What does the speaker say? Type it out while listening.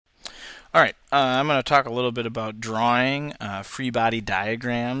Alright, I'm going to talk a little bit about drawing free body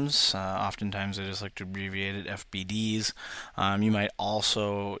diagrams. Oftentimes I just like to abbreviate it FBDs. You might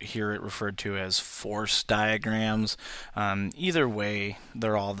also hear it referred to as force diagrams. Either way,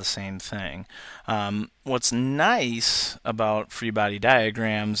 they're all the same thing. What's nice about free body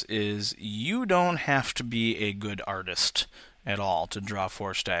diagrams is you don't have to be a good artist at all to draw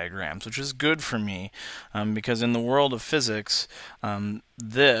force diagrams, which is good for me because in the world of physics,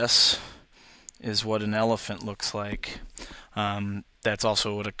 this is what an elephant looks like. That's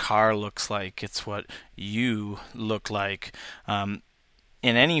also what a car looks like. It's what you look like. In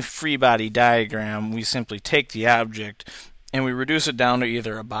any free body diagram, we simply take the object and we reduce it down to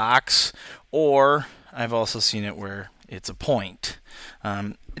either a box, or I've also seen it where it's a point.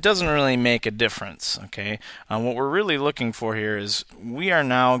 It doesn't really make a difference, okay? What we're really looking for here is we are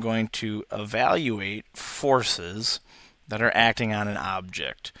now going to evaluate forces that are acting on an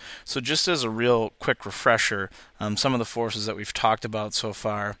object. So just as a real quick refresher, some of the forces that we've talked about so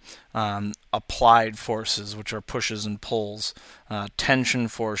far: applied forces, which are pushes and pulls; tension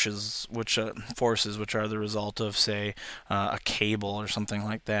forces, which are the result of, say, a cable or something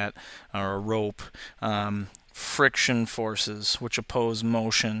like that, or a rope; friction forces, which oppose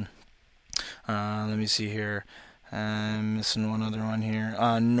motion. Let me see here. I'm missing one other one here.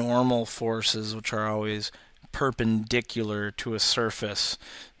 Normal forces, which are always perpendicular to a surface.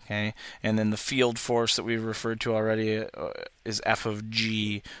 Okay, and then the field force that we've referred to already is F of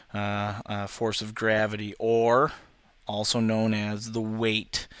G, force of gravity, or also known as the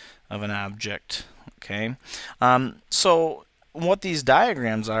weight of an object. Okay, so what these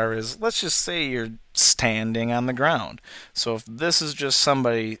diagrams are is, let's just say you're standing on the ground. So if this is just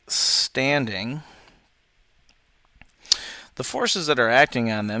somebody standing, the forces that are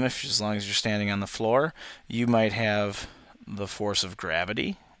acting on them, as long as you're standing on the floor, you might have the force of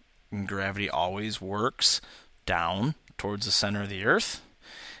gravity. And gravity always works down towards the center of the earth.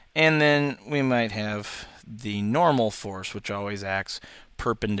 And then we might have the normal force, which always acts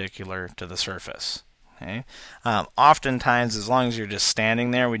perpendicular to the surface. Okay. Oftentimes, as long as you're just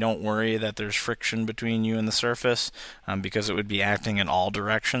standing there, we don't worry that there's friction between you and the surface, because it would be acting in all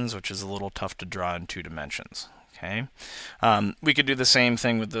directions, which is a little tough to draw in 2 dimensions. Okay. We could do the same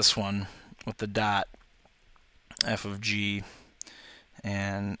thing with this one, with the dot, F of G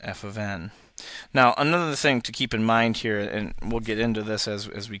and F of N. Now, another thing to keep in mind here, and we'll get into this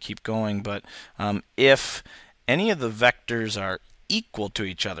as we keep going, but if any of the vectors are equal to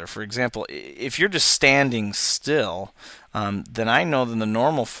each other, for example, if you're just standing still, then I know that the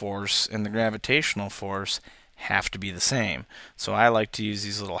normal force and the gravitational force have to be the same. So I like to use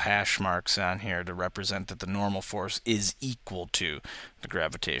these little hash marks on here to represent that the normal force is equal to the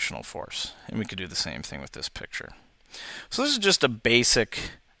gravitational force. And we could do the same thing with this picture. So this is just a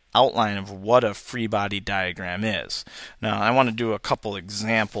basic outline of what a free body diagram is. Now I want to do a couple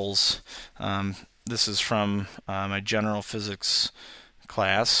examples. This is from my general physics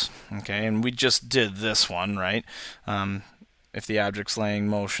class, okay, and we just did this one, right? If the object's laying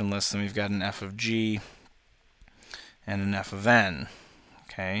motionless, then we've got an F of G and an F of N.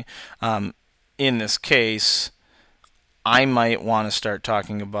 Okay. In this case, I might want to start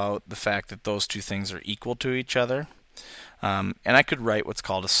talking about the fact that those two things are equal to each other. And I could write what's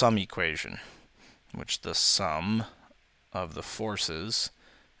called a sum equation, which the sum of the forces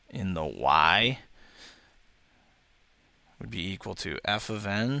in the y would be equal to F of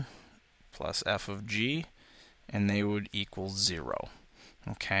N plus F of G, and they would equal 0.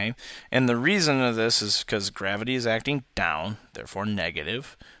 Okay, and the reason of this is because gravity is acting down, therefore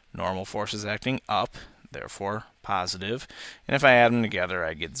negative. Normal force is acting up, therefore positive. And if I add them together,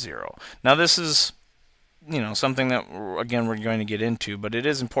 I get 0. Now this is, something that, again, we're going to get into, but it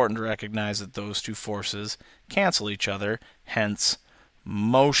is important to recognize that those two forces cancel each other, hence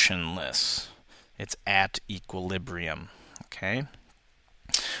motionless. It's at equilibrium. Okay.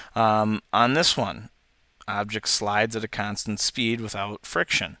 On this one, object slides at a constant speed without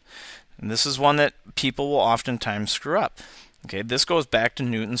friction. And this is one that people will oftentimes screw up. Okay, this goes back to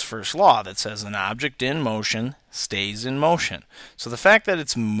Newton's first law that says an object in motion stays in motion. So the fact that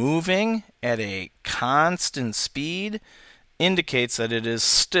it's moving at a constant speed indicates that it is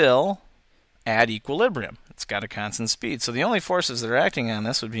still at equilibrium. It's got a constant speed. So the only forces that are acting on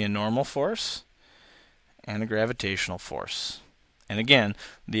this would be a normal force and a gravitational force. And again,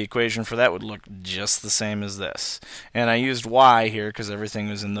 the equation for that would look just the same as this. And I used y here because everything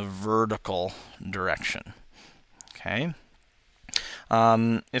was in the vertical direction. Okay.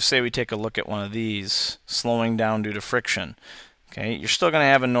 If, say, we take a look at one of these, slowing down due to friction, okay, you're still going to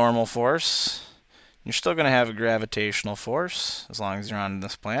have a normal force. You're still going to have a gravitational force as long as you're on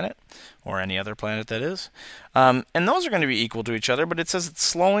this planet, or any other planet that is. And those are going to be equal to each other, but it says it's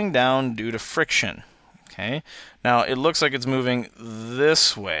slowing down due to friction. Okay. Now it looks like it's moving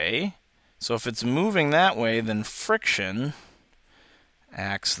this way. So if it's moving that way, then friction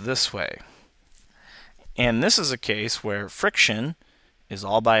acts this way. And this is a case where friction is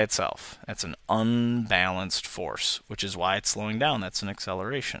all by itself. That's an unbalanced force, which is why it's slowing down. That's an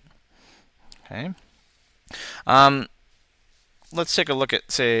acceleration. Okay. Let's take a look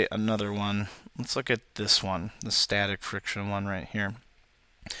at, say, another one. Let's look at this one, the static friction one right here.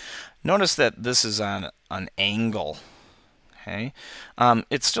 Notice that this is on an angle. Okay.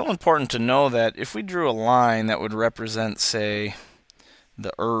 It's still important to know that if we drew a line that would represent, say,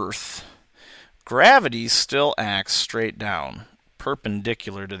 the Earth, gravity still acts straight down,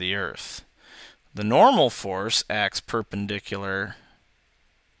 perpendicular to the Earth. The normal force acts perpendicular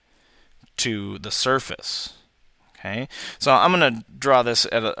to the surface. Okay, so I'm going to draw this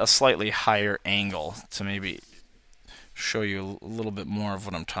at a slightly higher angle to maybe show you a little bit more of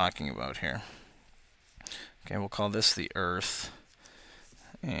what I'm talking about here. Okay, we'll call this the Earth,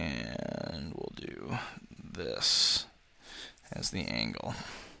 and we'll do this as the angle.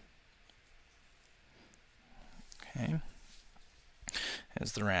 Okay,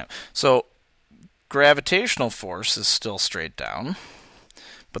 as the ramp. So gravitational force is still straight down,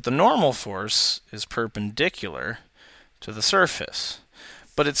 but the normal force is perpendicular to the surface.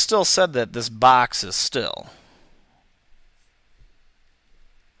 But it's still said that this box is still.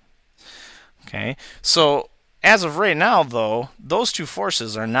 Okay, so as of right now, though, those two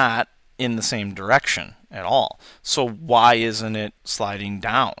forces are not in the same direction at all. So why isn't it sliding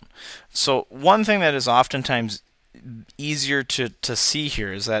down? So one thing that is oftentimes easier to see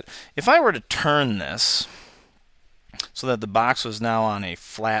here is that if I were to turn this so that the box was now on a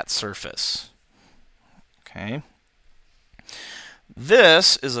flat surface, okay,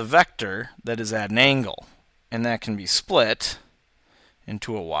 this is a vector that is at an angle, and that can be split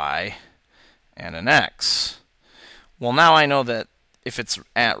into a y and an x. Well, now I know that if it's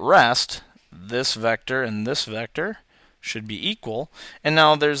at rest, this vector and this vector should be equal, and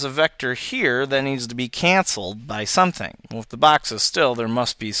now there's a vector here that needs to be canceled by something. Well, if the box is still, there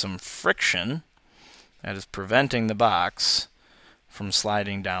must be some friction that is preventing the box from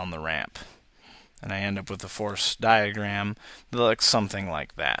sliding down the ramp. And I end up with a force diagram that looks something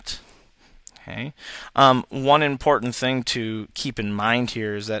like that. Okay. One important thing to keep in mind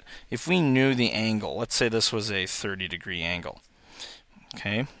here is that if we knew the angle, let's say this was a 30-degree angle,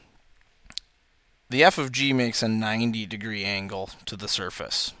 okay, the f of g makes a 90-degree angle to the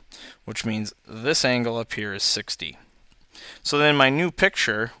surface, which means this angle up here is 60. So then my new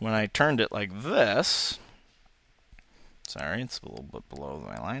picture, when I turned it like this, sorry, it's a little bit below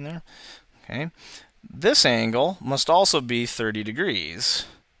my line there, okay, this angle must also be 30 degrees,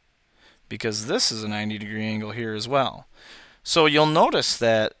 because this is a 90-degree angle here as well. So you'll notice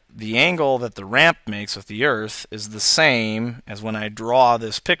that the angle that the ramp makes with the Earth is the same as when I draw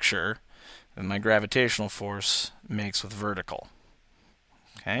this picture that my gravitational force makes with vertical.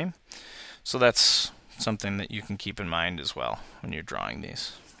 Okay, so that's something that you can keep in mind as well when you're drawing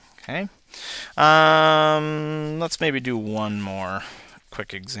these. Okay, let's maybe do one more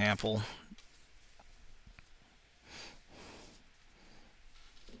quick example.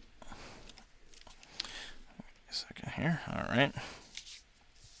 A second here. All right.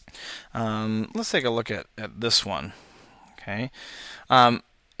 Let's take a look at this one. Okay.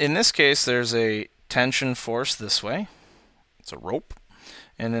 In this case, there's a tension force this way. It's a rope.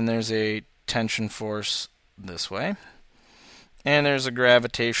 And then there's a tension force this way. And there's a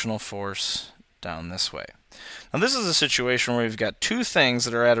gravitational force down this way. Now this is a situation where we've got two things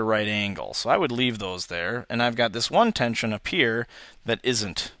that are at a right angle. So I would leave those there. And I've got this one tension up here that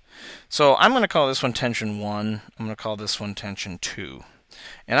isn't. So I'm going to call this one tension 1. I'm going to call this one tension 2.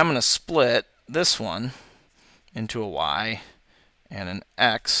 And I'm going to split this one into a y and an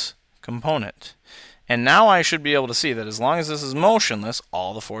x component. And now I should be able to see that as long as this is motionless,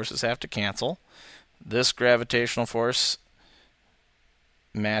 all the forces have to cancel. This gravitational force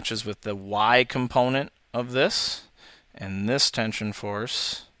matches with the y component of this, and this tension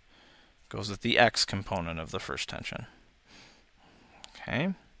force goes with the x component of the first tension.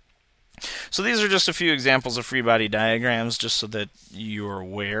 Okay. So these are just a few examples of free body diagrams, just so that you're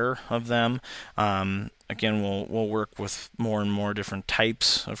aware of them. Again, we'll work with more and more different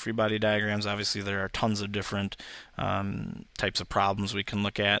types of free body diagrams. Obviously, there are tons of different types of problems we can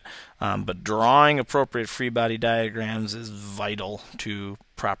look at, but drawing appropriate free body diagrams is vital to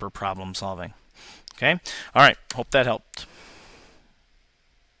proper problem solving. Okay? All right. Hope that helped.